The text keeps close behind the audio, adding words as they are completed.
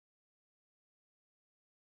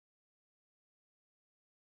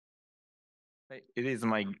It is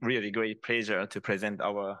my really great pleasure to present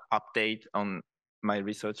our update on my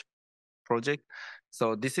research project.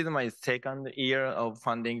 So this is my second year of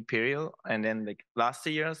funding period. And then like last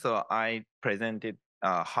year, so I presented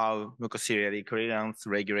how mucociliary clearance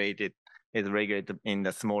is regulated in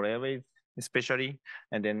the small airways, especially.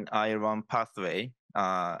 And then IL-1 pathway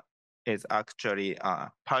is actually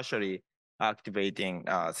partially activating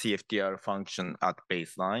CFTR function at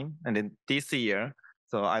baseline. And then this year,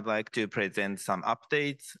 so I'd like to present some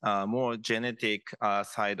updates, more genetic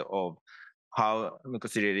side of how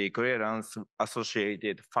mucociliary clearance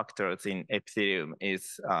associated factors in epithelium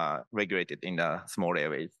is regulated in the small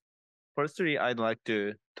airways. Firstly, I'd like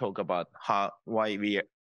to talk about why we are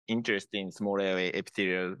interested in small airway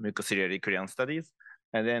epithelial mucociliary clearance studies.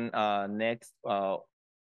 And then next,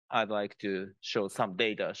 I'd like to show some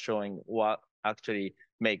data showing what actually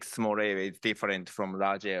makes small airways different from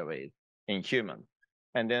large airways in humans.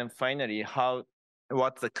 And then finally,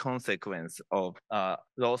 what's the consequence of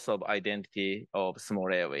loss of identity of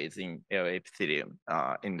small airways in airway epithelium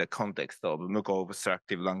in the context of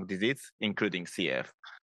muco-obstructive lung disease, including CF.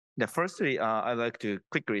 Firstly, I'd like to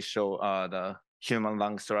quickly show the human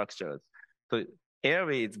lung structures. So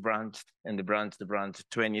airway is branched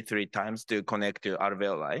 23 times to connect to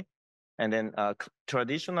alveoli. And then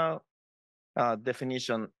traditional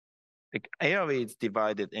definition, like airway is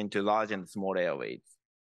divided into large and small airways.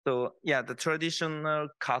 So yeah, the traditional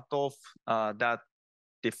cutoff that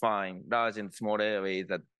define large and small airways,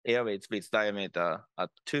 that airways with diameter at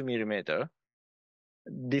 2 millimeter.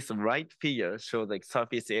 This right figure shows like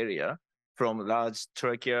surface area from large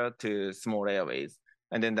trachea to small airways.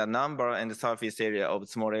 And then the number and the surface area of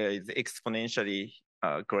small airways is exponentially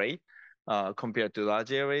great compared to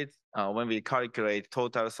large airways. When we calculate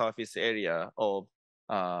total surface area of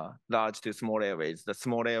large to small airways, the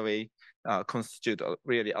small airway constitute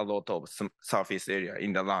really a lot of surface area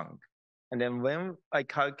in the lung. And then when I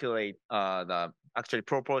calculate the actual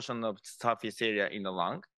proportion of surface area in the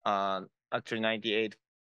lung, actually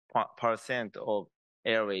 98% of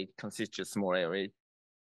airway constitutes small airway.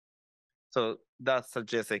 So that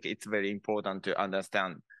suggests like it's very important to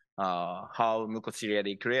understand how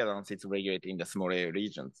mucociliary clearance is regulated in the small airway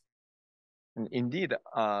regions. And indeed,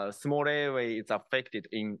 small airway is affected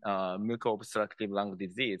in muco-obstructive lung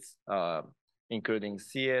disease, including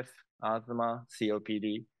CF, asthma,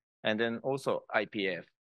 COPD, and then also IPF.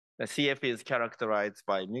 The CF is characterized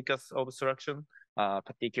by mucus obstruction,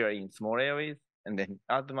 particularly in small airways, and then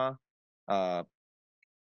asthma, the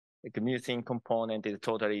mucin component is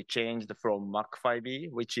totally changed from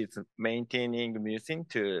MAC5B, which is maintaining mucin,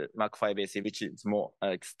 to MAC5AC, which is more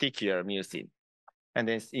like stickier mucin. And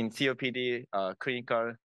then in COPD,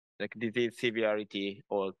 clinical like disease severity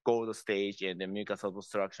or gold stage and the mucus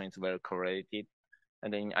obstruction is well correlated.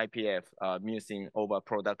 And then in IPF, mucin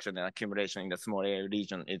overproduction and accumulation in the small airway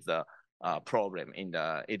region is a problem in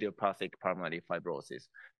the idiopathic pulmonary fibrosis.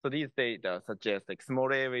 So these data suggest like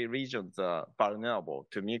small airway regions are vulnerable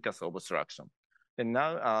to mucus obstruction. And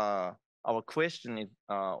now our question is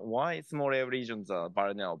why small airway regions are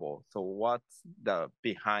vulnerable? So what's the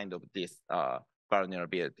behind of this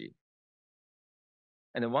vulnerability?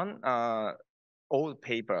 And one old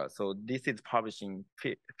paper, so this is published in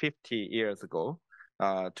 50 years ago,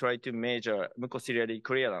 tried to measure mucociliary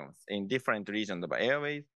clearance in different regions of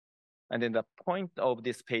airways. And then the point of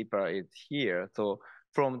this paper is here. So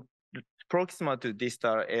from proximal to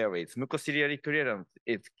distal airways, mucociliary clearance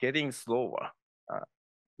is getting slower,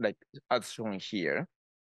 like as shown here.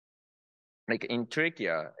 Like in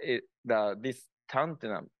trachea, this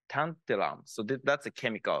tantalum, so that's a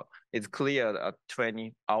chemical, it's cleared at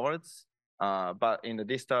 20 hours. But in the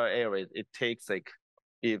distal airways, it takes like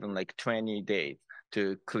even like 20 days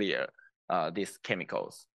to clear these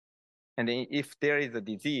chemicals. And then if there is a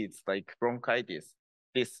disease like bronchitis,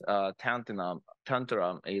 this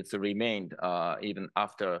tantalum is remained even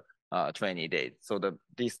after 20 days. So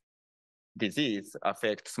this disease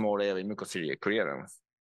affects small airway mucociliary clearance.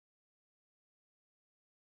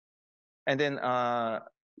 And then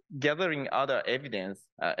gathering other evidence,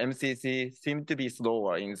 MCC seemed to be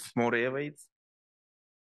slower in small airways.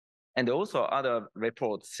 And also other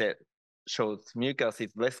reports shows mucus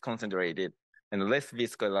is less concentrated and less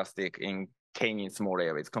viscoelastic in canine small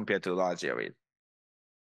airways compared to large airways.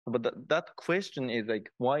 But that question is like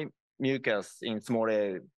why mucus in small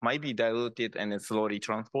airways might be diluted and then slowly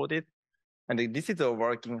transported. And this is a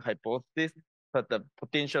working hypothesis, but the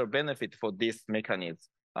potential benefit for this mechanism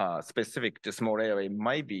specific to small airway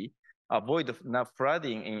might be avoid enough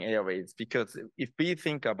flooding in airways, because if we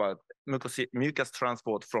think about mucus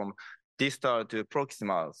transport from distal to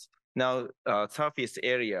proximals, now surface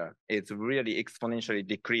area is really exponentially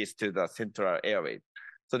decreased to the central airway.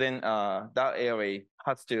 So then that airway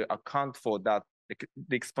has to account for that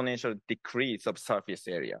the exponential decrease of surface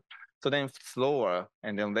area. So then slower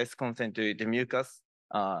and then less concentrated mucus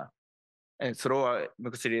and slower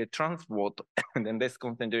mucociliary transport and then less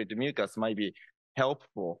concentrated mucus might be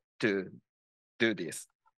helpful to do this.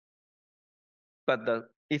 But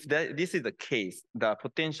if this is the case, the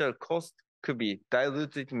potential cost could be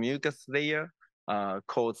diluted mucus layer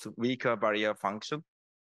cause weaker barrier function.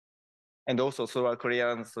 And also slower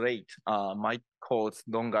clearance rate might cause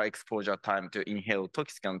longer exposure time to inhale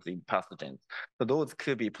toxicants in pathogens. So those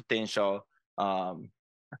could be potential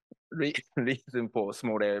reason for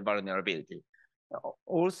small air vulnerability.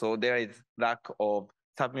 Also, there is lack of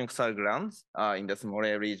submucosal glands in the small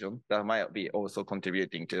air region that might be also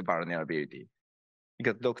contributing to vulnerability.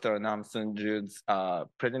 Because Dr. Nam Soon-Ju's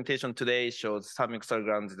presentation today shows submucosal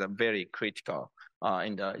glands is very critical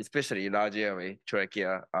in the especially large airway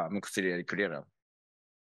trachea mucociliary clearance.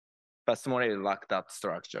 But small air lack that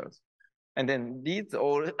structures. And then these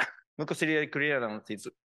all mucociliary clearance is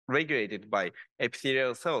regulated by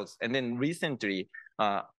epithelial cells. And then recently,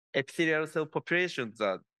 epithelial cell populations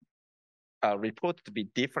are reported to be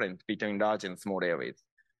different between large and small airways.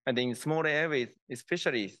 And in small airways,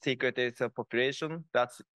 especially secretory cell population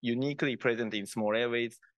that's uniquely present in small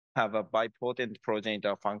airways have a bipotent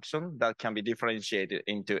progenitor function that can be differentiated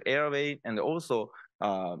into airway and also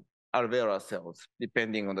alveolar cells,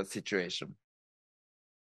 depending on the situation.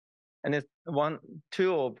 And it's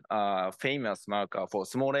two of famous marker for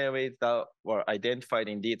small airways that were identified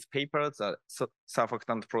in these papers are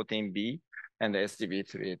surfactant protein B and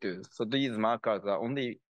SGB3A2. So these markers are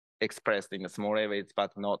only expressed in the small airways,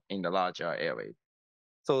 but not in the larger airways.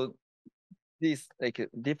 So this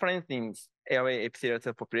difference in airway epithelial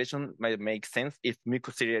cell population might make sense if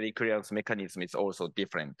mucociliary clearance mechanism is also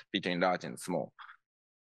different between large and small.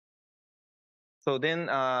 So then,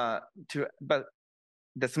 but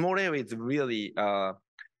the small airway is really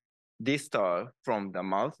distal from the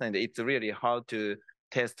mouth, and it's really hard to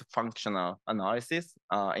test functional analysis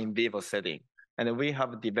in vivo setting. And we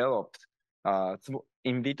have developed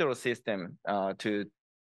in vitro system to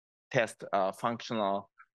test functional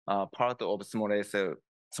part of small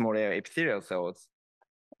air epithelial cells.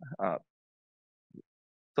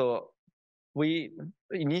 So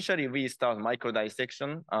initially we start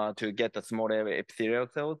microdissection to get the small air epithelial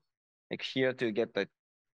cells. Like here to get the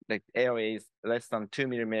airways less than 2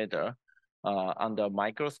 millimeter under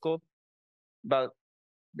microscope, but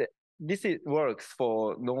this works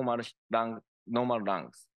for normal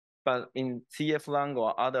lungs. But in CF lung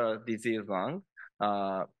or other disease lung,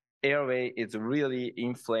 airway is really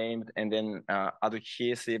inflamed and then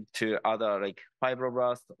adhesive to other like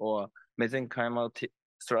fibroblasts or mesenchymal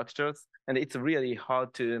structures, and it's really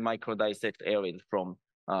hard to microdissect airways from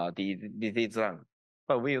the disease lung.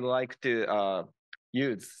 But we would like to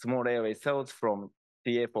use small airway cells from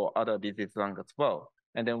CF or other disease lung as well.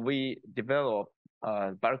 And then we develop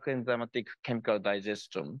bulk enzymatic chemical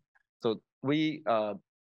digestion. So we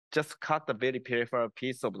just cut a very peripheral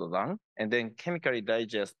piece of the lung and then chemically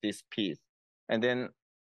digest this piece. And then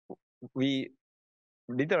we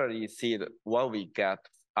literally see what we get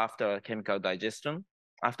after chemical digestion,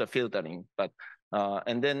 after filtering. But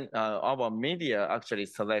and then our media actually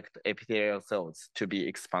select epithelial cells to be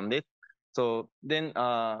expanded. So then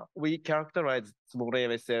we characterize small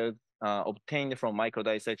airway cells obtained from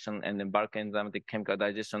microdissection and then bulk enzymatic chemical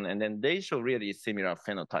digestion, and then they show really similar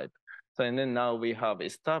phenotype. So and then now we have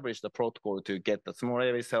established a protocol to get the small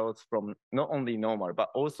airway cells from not only normal, but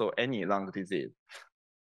also any lung disease.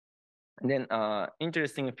 And then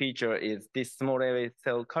interesting feature is this small airway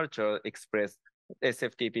cell culture express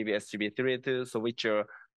SFTPB SGB3A2, so which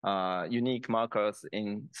are unique markers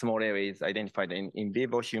in small airways identified in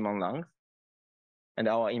vivo human lungs. And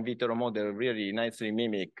our in vitro model really nicely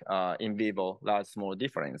mimic in vivo large small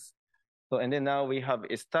difference. So and then now we have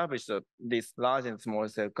established this large and small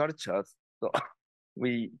cell cultures. So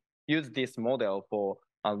we use this model for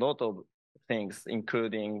a lot of things,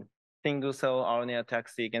 including single cell RNA attack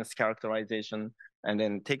sequence characterization, and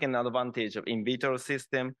then taking advantage of in vitro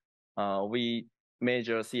system. We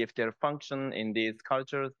measure CFTR function in these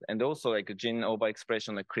cultures, and also like gene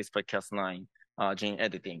overexpression like CRISPR-Cas9 gene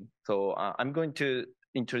editing. So I'm going to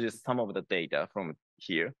introduce some of the data from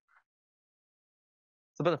here.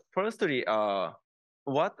 So, but firstly,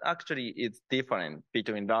 what actually is different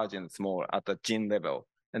between large and small at the gene level?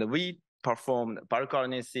 And we performed bulk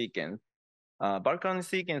RNA sequence. Bulk RNA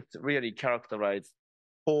sequence really characterize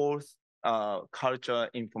whole culture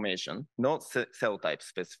information, not cell type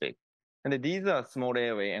specific. And then these are small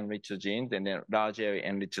airway enriched genes and then large airway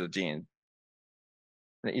enriched genes.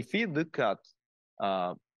 And if we look at,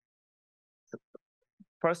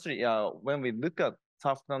 firstly, when we look at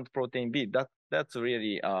surfactant protein B, that's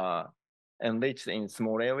really enriched in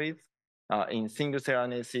small airways in single cell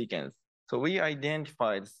RNA sequence. So we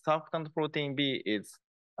identified surfactant protein B is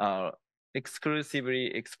exclusively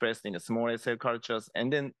expressed in the small cell cultures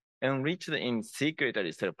and then enriched in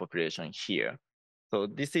secretory cell population here. So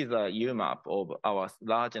this is a UMAP of our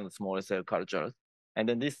large and small cell cultures. And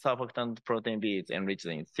then this surfactant protein B is enriched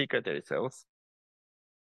in secretory cells.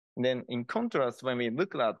 And then in contrast, when we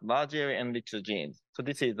look at large area enriched genes, so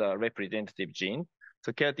this is a representative gene.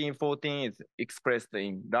 So keratin 14 is expressed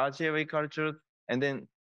in large area cultures and then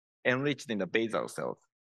enriched in the basal cells.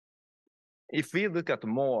 If we look at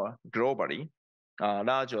more globally,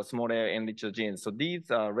 large or small area enriched genes, so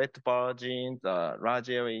these are red bar genes, large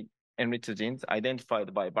area enriched genes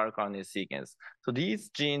identified by bulk RNA sequence. So these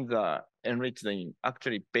genes are enriched in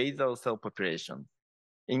actually basal cell population.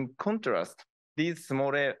 In contrast, these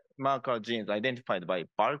small marker genes identified by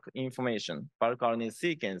bulk information, bulk RNA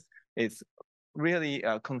sequence, is really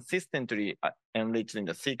consistently enriched in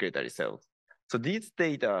the secretory cells. So these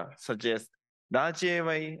data suggest large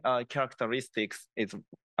airway characteristics is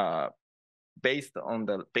based on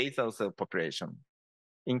the basal cell population.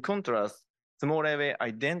 In contrast, small airway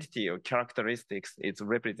identity or characteristics is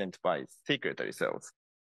represented by secretory cells.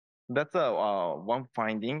 That's one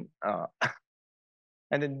finding.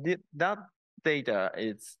 And then that data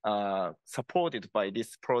is supported by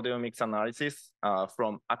this proteomics analysis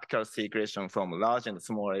from apical secretion from large and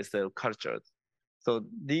small cell cultures. So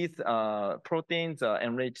these proteins are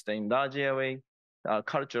enriched in large airway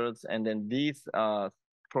cultures, and then these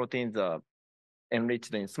proteins are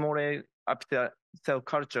enriched in small apical cell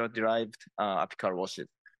culture derived apical washes.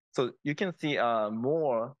 So you can see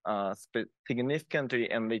more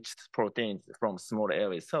significantly enriched proteins from small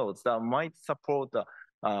airway cells that might support the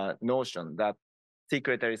notion that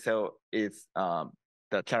secretory cell is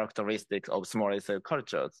the characteristics of small cell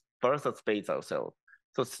cultures versus basal cell.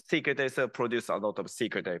 So secretory cell produce a lot of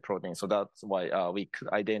secretory proteins. So that's why we could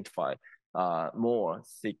identify more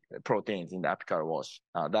proteins in the apical wash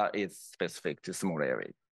that is specific to small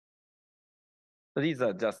airways. So these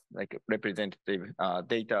are just like representative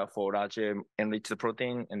data for large enriched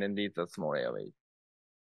protein, and then these are small airways.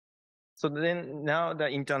 So then now the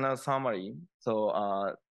internal summary.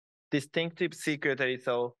 So distinctive secretory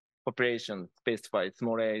cell population specifies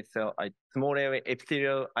small airway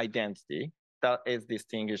epithelial identity that is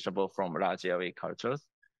distinguishable from large airway cultures.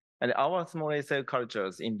 And our small cell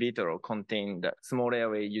cultures in vitro contain the small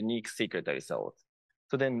airway unique secretory cells.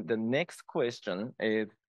 So then the next question is,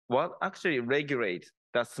 what actually regulates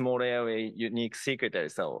the small airway unique secretory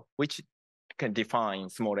cell, which can define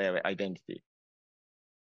small airway identity?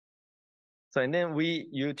 So and then we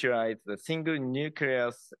utilize the single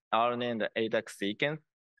nucleus RNA and the ADAC sequence.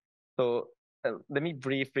 So let me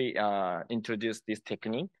briefly introduce this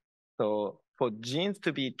technique. So for genes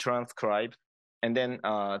to be transcribed and then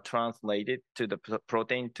translated to the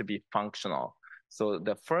protein to be functional. So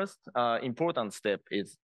the first important step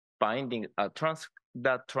is binding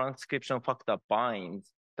that transcription factor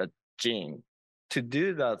binds the gene. To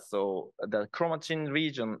do that, so the chromatin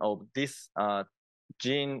region of this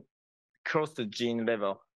gene close to gene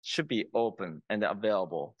level should be open and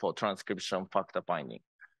available for transcription factor binding.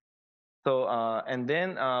 So and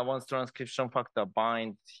then once transcription factor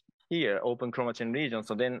binds here, open chromatin region,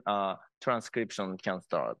 so then transcription can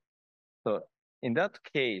start. So in that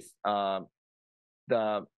case,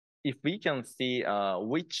 if we can see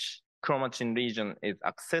which chromatin region is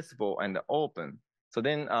accessible and open, so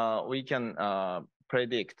then we can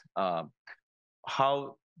predict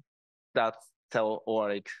how that cell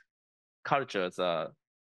or cultures are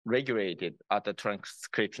regulated at the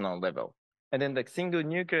transcriptional level. And then the single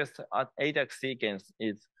nucleus ADAC sequence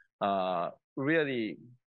is really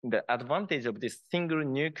the advantage of this single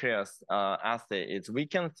nucleus assay is we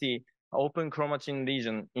can see open chromatin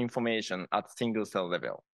region information at single cell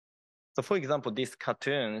level. So for example, this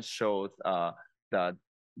cartoon shows the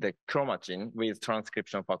chromatin with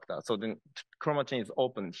transcription factor. So then chromatin is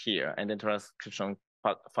open here, and then transcription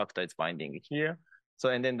factor is binding here. So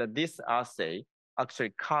and then this assay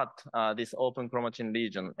actually cut this open chromatin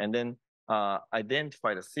region and then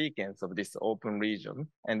identify the sequence of this open region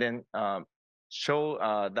and then show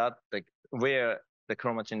that where the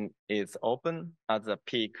chromatin is open as a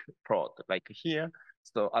peak plot, like here,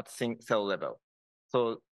 so at cell level.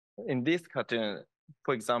 So in this cartoon,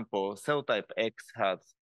 for example, cell type X has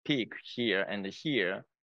peak here and here.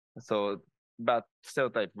 So but cell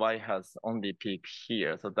type Y has only peak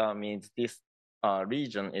here. So that means this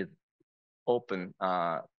region is open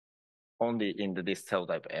only in this cell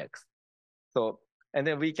type X. So, and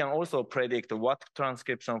then we can also predict what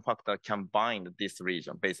transcription factor can bind this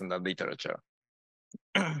region based on the literature.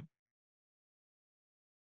 And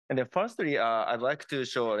then firstly, I'd like to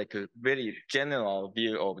show like a very general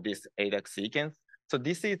view of this ADAC sequence. So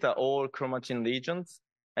this is the all chromatin regions,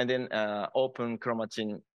 and then open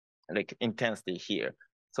chromatin like intensity here.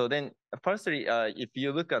 So then firstly, if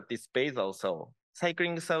you look at this basal cell,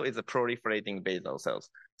 cycling cell is a proliferating basal cells.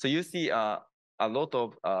 So you see a lot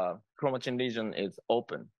of chromatin region is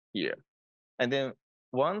open here. And then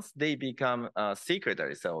once they become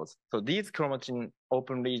secretory cells, so these chromatin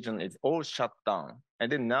open region is all shut down.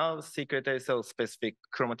 And then now secretory cell specific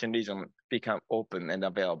chromatin region become open and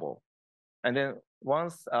available. And then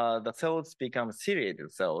once the cells become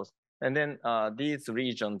ciliated cells, and then these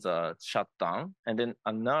regions are shut down, and then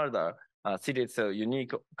another ciliated cell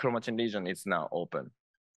unique chromatin region is now open.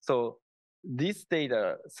 So this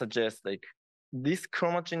data suggests like this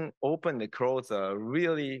chromatin open and close are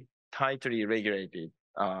really tightly regulated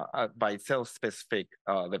by cell-specific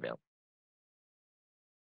level.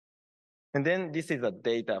 And then this is the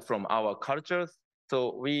data from our cultures.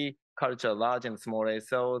 So we culture large and small A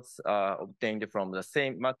cells obtained from the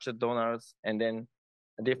same matched donors, and then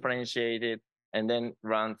differentiated, and then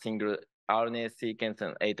run single RNA sequence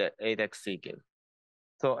and ADAC sequence.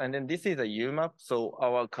 So, and then this is a UMAP. So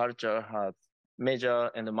our culture has major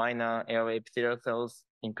and minor airway epithelial cells,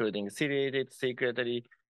 including ciliated, secretory,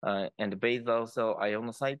 and basal cell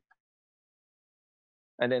ionocyte.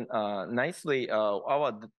 And then nicely,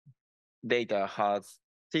 our data has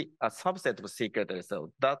a subset of secretory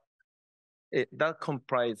cells that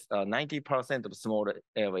comprise 90% of small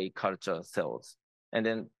airway culture cells, and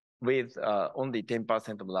then with only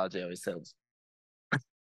 10% of large airway cells.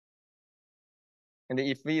 And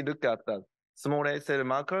if we look at the small airway cell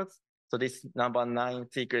markers, so this number 9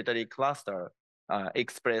 secretory cluster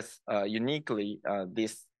express uniquely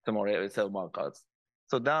this small airway cell markers.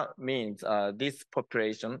 So that means this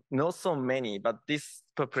population, not so many, but this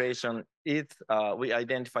population is, we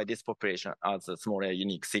identify this population as a small air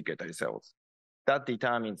unique secretory cells. That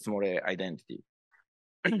determines small air identity.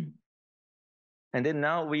 And then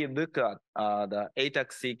now we look at the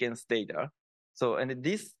ATAC sequence data. So, and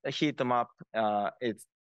this heat map is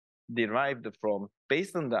derived from,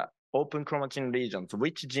 based on the open chromatin regions,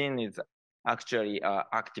 which gene is actually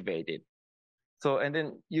activated. So, and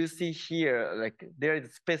then you see here, like there is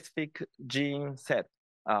a specific gene set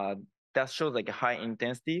that shows like a high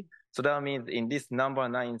intensity. So that means in this number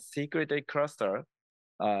 9 secretory cluster,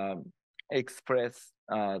 express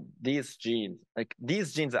these genes. Like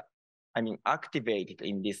these genes are, activated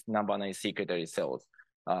in this number 9 secretory cells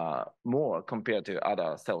more compared to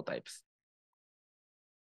other cell types.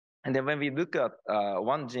 And then when we look at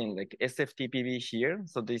one gene like SFTPB here,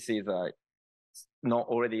 so this is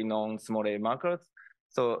already known small A markers.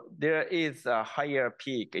 So there is a higher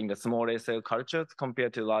peak in the small A cell cultures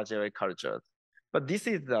compared to large A cultures. But this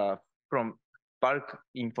is from bulk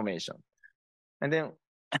information. And then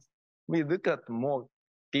we look at more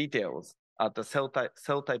details at the cell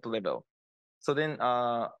type level. So then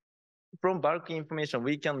from bulk information,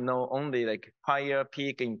 we can know only like higher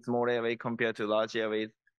peak in small airway compared to large airways.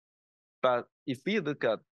 But if we look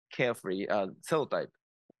at carefully cell type,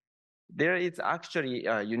 there is actually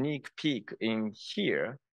a unique peak in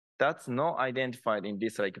here that's not identified in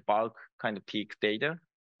this like bulk kind of peak data,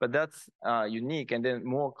 but that's unique and then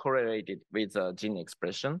more correlated with gene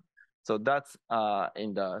expression. So that's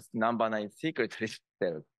in the number 9 secretory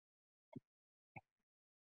cells.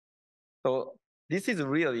 So this is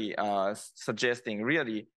really suggesting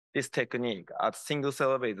really this technique at single cell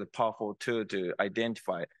level is a powerful tool to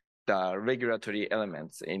identify the regulatory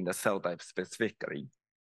elements in the cell type specifically.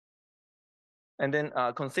 And then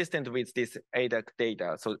consistent with this ADAC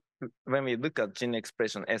data, so when we look at gene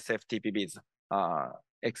expression, SFTPB is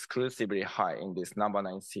exclusively high in this number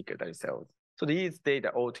 9 secretory cells. So these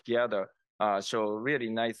data altogether show really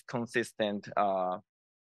nice, consistent kind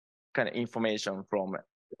of information from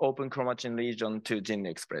open chromatin region to gene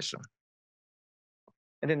expression.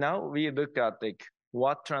 And then now we look at like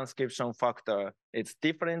what transcription factor is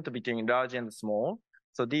different between large and small.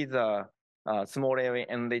 So these are small airway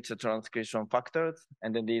enriched transcription factors,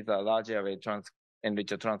 and then these are large airway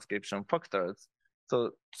enriched transcription factors.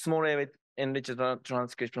 So small airway enriched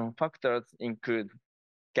transcription factors include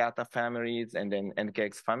GATA families and then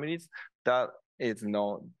NKX families. That is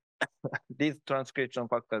known. These transcription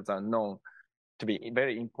factors are known to be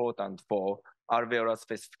very important for alveolar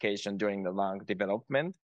specification during the lung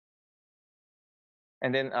development.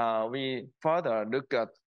 And then we further look at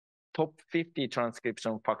top 50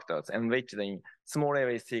 transcription factors enriched in small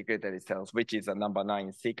airway secretory cells, which is a number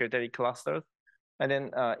 9 secretory clusters. And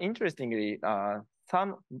then interestingly,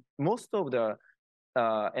 most of the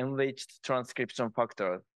enriched transcription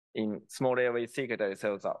factors in small airway secretory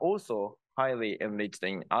cells are also highly enriched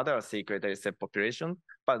in other secretory cell populations,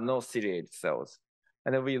 but no ciliated cells.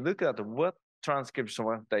 And then we look at what transcription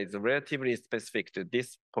factor is relatively specific to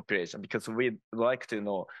this population, because we'd like to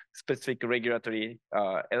know specific regulatory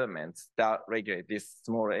elements that regulate this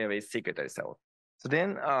small airway secretory cell. So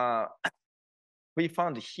then we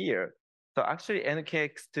found here, so actually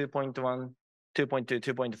NKX 2.1, 2.2,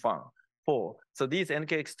 2.4. So these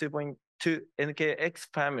NKX 2.2, NKX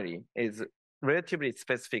family is relatively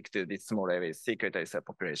specific to this small airway secretory cell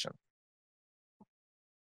population.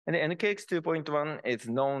 And the NKX 2.1 is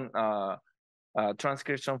known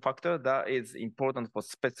transcription factor that is important for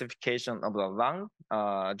specification of the lung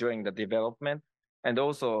during the development, and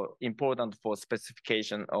also important for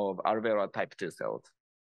specification of alveolar type 2 cells.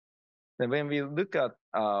 Then when we look at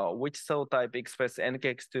which cell type express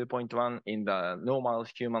NKX 2.1 in the normal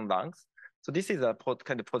human lungs, so this is a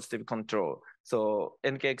kind of positive control. So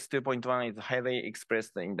NKX 2.1 is highly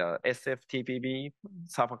expressed in the SFTPB,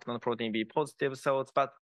 surfactant protein B positive cells, but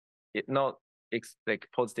it not like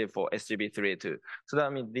positive for SGB3A2. So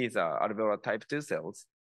that means these are alveolar type 2 cells.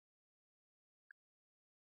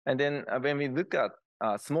 And then when we look at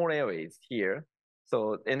small airways here,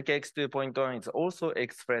 so NKX 2.1 is also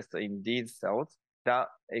expressed in these cells that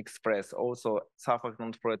express also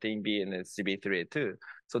surfactant protein B and SGB3A2.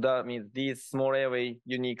 So that means these small airway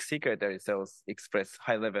unique secretory cells express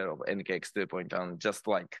high level of NKX 2.1, just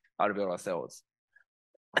like alveolar cells.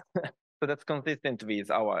 So that's consistent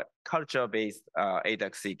with our culture-based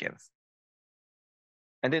ADAC sequence.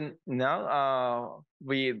 And then now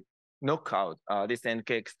we knock out this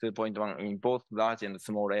NKX 2.1 in both large and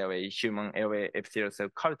small airway human airway epithelial cell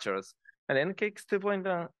cultures. And NKX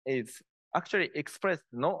 2.1 is actually expressed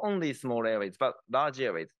not only small airways, but large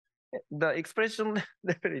airways. The expression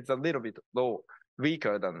level is a little bit low,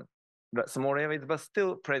 weaker than the small airways, but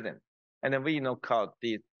still present. And then we knock out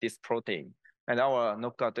this protein. And our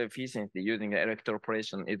knockout efficiency using the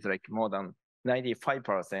electroporation is like more than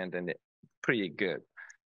 95% and pretty good.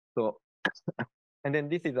 So, and then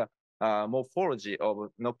this is a morphology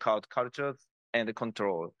of knockout cultures and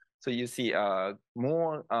control. So you see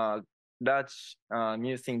more large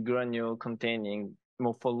mucin granule containing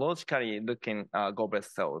morphologically looking goblet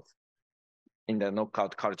cells in the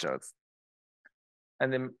knockout cultures.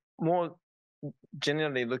 And then more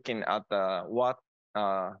generally looking at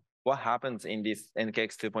what happens in these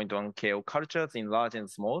NKX 2.1 KO cultures in large and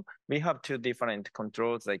small, we have two different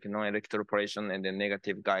controls like non-electroporation and the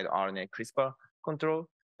negative guide RNA CRISPR control.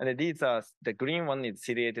 And these are, the green one is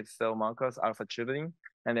ciliated cell markers, alpha tubulin,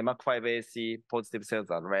 and the MAC5AC positive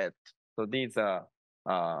cells are red. So these are,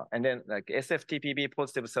 and then like SFTPB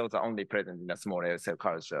positive cells are only present in the small air cell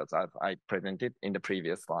cultures, as I presented in the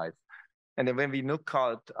previous slides. And then when we look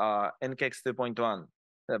at NKX 2.1,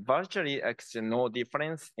 virtually actually no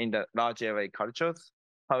difference in the large airway cultures.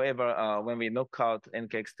 However, when we knock out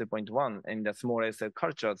NKX 2.1 in the small cell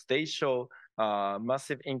cultures, they show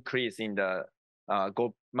massive increase in the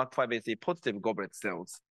MAC5AC positive goblet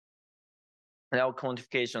cells. And our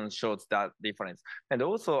quantification shows that difference. And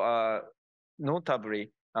also,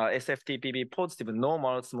 notably, SFTPB positive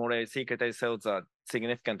normal small secretory cells are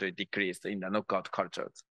significantly decreased in the knockout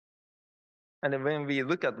cultures. And then when we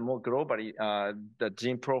look at more globally, the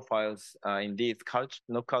gene profiles in these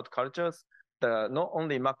knockout cultures, not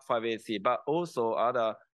only MAC5AC, but also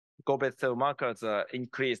other goblet cell markers are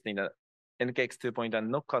increased in the NKX 2.1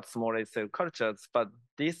 knockout small cell cultures, but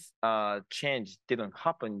this change didn't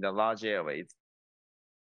happen in the large airways.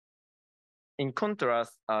 In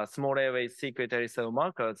contrast, small airway secretory cell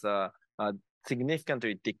markers are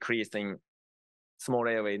significantly decreased in small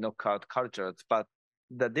airway knockout cultures, but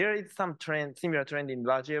there is some similar trend in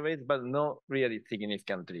large airways, but not really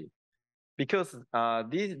significantly. Because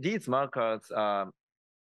these markers,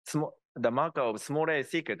 the marker of small airway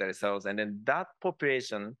secretory cells, and then that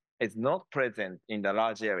population is not present in the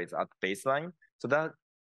large airways at baseline. So that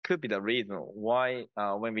could be the reason why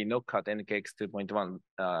when we knock out NKX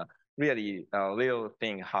 2.1, really real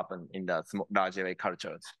thing happened in the large airway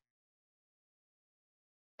cultures.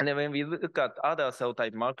 And then when we look at other cell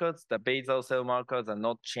type markers, the basal cell markers are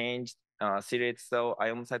not changed. Ciliate cell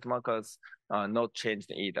ionocyte markers are not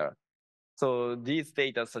changed either. So these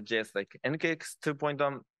data suggest like NKX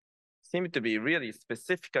 2.1 seem to be really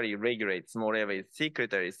specifically regulate small airway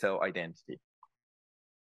secretory cell identity.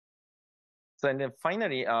 So and then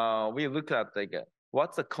finally, we look at like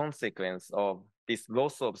what's the consequence of this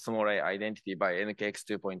loss of small a identity by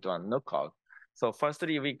NKX2.1 knockout? So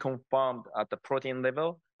firstly, we confirmed at the protein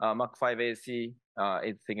level, MUC5AC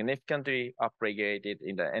is significantly upregulated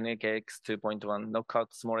in the NKX2.1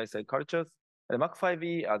 knockout small a cell cultures, and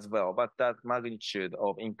MUC5E as well, but that magnitude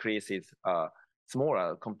of increase is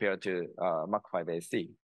smaller compared to MUC5AC.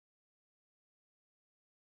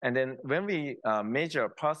 And then when we measure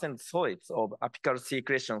percent solids of apical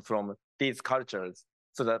secretion from these cultures,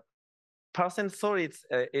 so that percent solids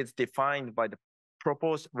is defined by the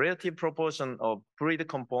relative proportion of fluid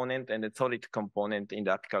component and the solid component in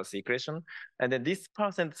the apical secretion. And then this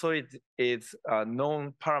percent solid is a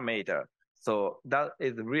known parameter. So that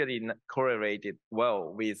is really correlated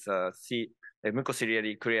well with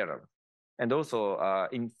mucociliary clearance. And also,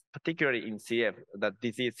 particularly in CF, that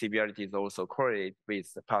disease severity is also correlated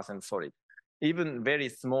with the percent solid. Even very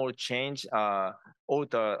small change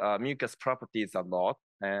alter mucus properties a lot,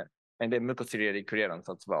 and then mucociliary clearance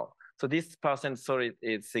as well. So this percent solid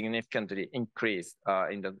is significantly increased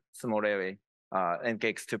in the small airway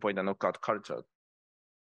NKX2.1 knockout culture.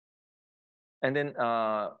 And then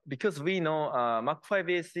because we know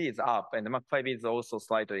MUC5AC is up and MUC5E is also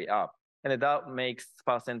slightly up, and that makes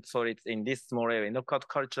percent solids in this small airway knockout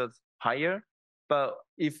cultures higher. But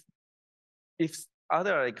if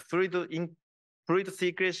other like fluid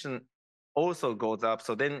secretion also goes up,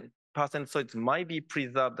 so then percent solids might be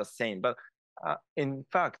preserved the same. But in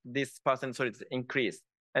fact, this percent solids increase.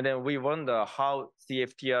 And then we wonder how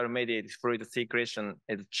CFTR-mediated fluid secretion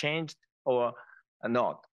is changed or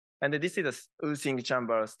not. And this is a Using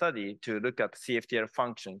chamber study to look at CFTR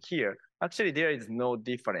function here. Actually, there is no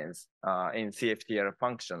difference in CFTR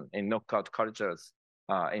function in knockout cultures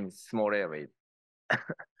in small airways.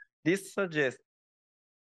 This suggests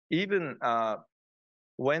even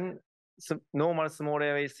when normal small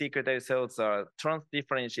airway secretory cells are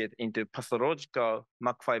transdifferentiated into pathological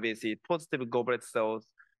MUC5AC positive goblet cells,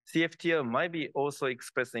 CFTR might be also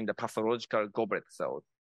expressed in the pathological goblet cells.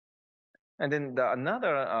 And then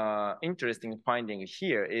another interesting finding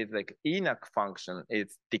here is like ENaC function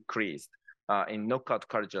is decreased in knockout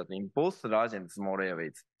cultures in both large and small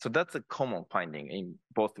airways. So that's a common finding in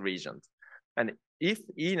both regions. And if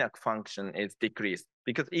ENaC function is decreased,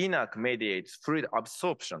 because ENaC mediates fluid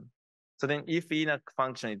absorption, so then if ENaC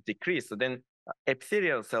function is decreased, so then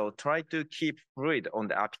epithelial cell try to keep fluid on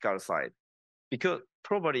the apical side, because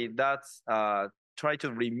probably that's try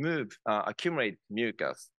to remove accumulate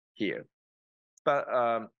mucus here. But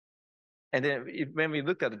and then when we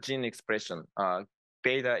look at the gene expression,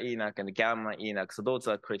 beta ENaC and gamma ENaC, so those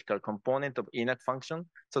are critical component of ENaC function.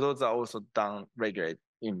 So those are also down-regulated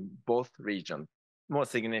in both regions, more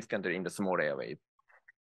significantly in the small airways.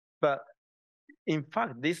 But in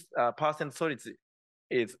fact, this percent solids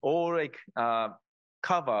is all like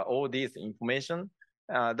cover all this information.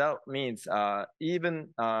 That means even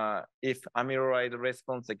if amyloid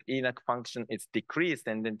response, like ENaC function is decreased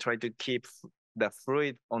and then try to keep the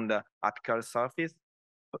fluid on the apical surface.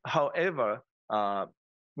 However,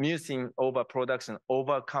 mucin overproduction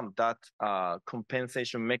overcome that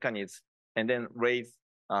compensation mechanism and then raise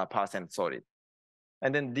percent solid.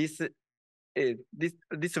 And then this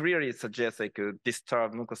really suggests like a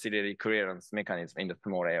disturbed mucociliary clearance mechanism in the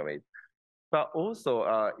small airways. But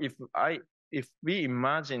also, if we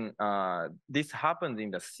imagine this happens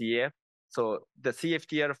in the CF, so the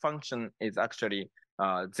CFTR function is actually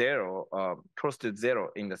zero, close to zero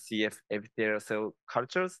in the CF epithelial cell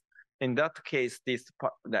cultures. In that case,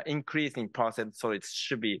 the increase in percent solids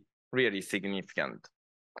should be really significant.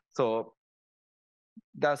 So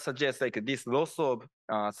that suggests like this loss of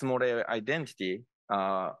small airway identity,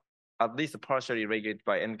 at least partially regulated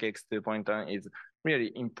by NKX2.1, is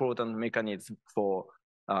really important mechanism for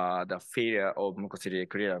the failure of mucociliary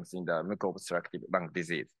clearance in the muco-obstructive lung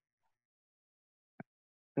disease.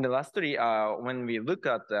 And lastly, when we look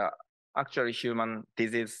at the actual human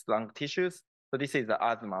disease lung tissues, so this is the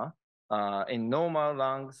asthma. In normal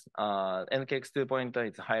lungs,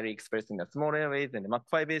 NKX2.1 is highly expressed in the small airways, and the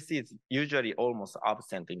MUC5AC is usually almost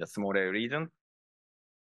absent in the small airway region.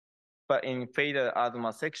 But in fatal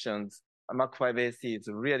asthma sections, MUC5AC is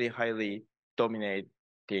really highly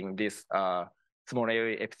dominating this small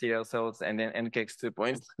airway epithelial cells, and then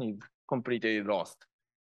NKX2.1 is completely lost.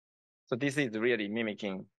 So this is really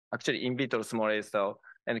mimicking, actually in vitro small airway cell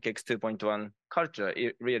NKX2.1 culture,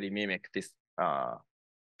 it really mimics this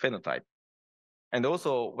phenotype. And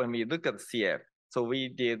also when we look at CF, so we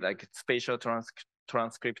did like spatial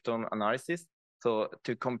transcriptome analysis. So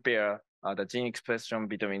to compare the gene expression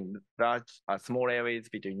between large, small airways,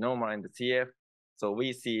 between normal and the CF. So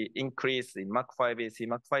we see increase in MAC5AC,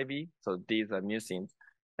 MAC5B. So these are mucins,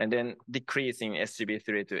 and then decrease in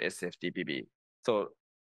SGB3 to SFTPB. So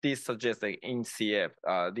this suggests that in CF,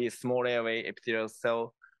 this small airway epithelial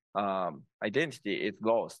cell identity is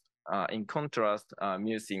lost. In contrast,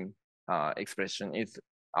 mucin expression is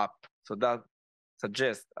up. So that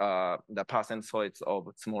suggests the percent solids of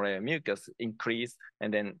small airway mucus increase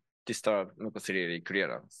and then disturb mucociliary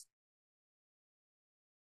clearance.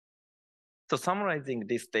 So summarizing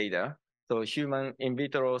this data, so human in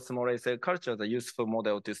vitro small airway cell culture is a useful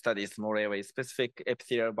model to study small airway specific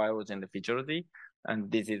epithelial biology and physiology and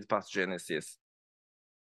disease pathogenesis.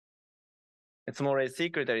 Small airway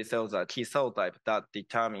secretory cells are key cell type that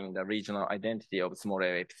determine the regional identity of small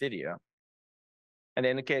airway epithelia. And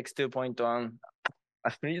NKX 2.1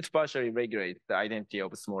 partially regulates the identity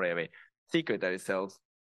of small airway secretory cells.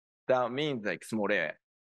 That means like small airway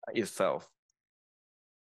itself.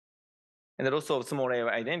 And also small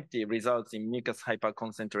airway identity results in mucus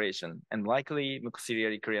hyperconcentration and likely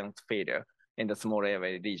mucociliary clearance failure in the small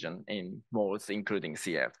airway region in moles, including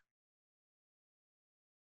CF.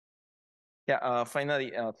 Yeah,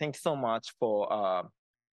 finally, thanks so much for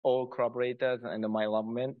all collaborators and my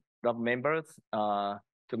lab members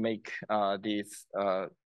to make this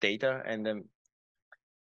data. And then,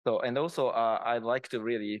 and also I'd like to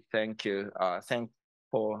really thank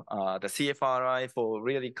for the CFRI for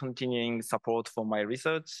really continuing support for my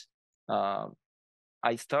research.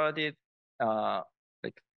 I started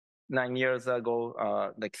like 9 years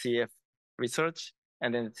ago, like CF research,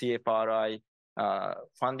 and then CFRI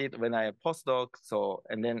funded when I postdoc. So,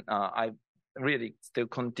 and then I really still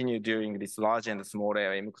continue doing this large and small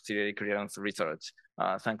airway mucociliary clearance research,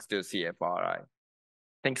 thanks to CFRI.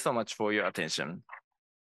 Thanks so much for your attention.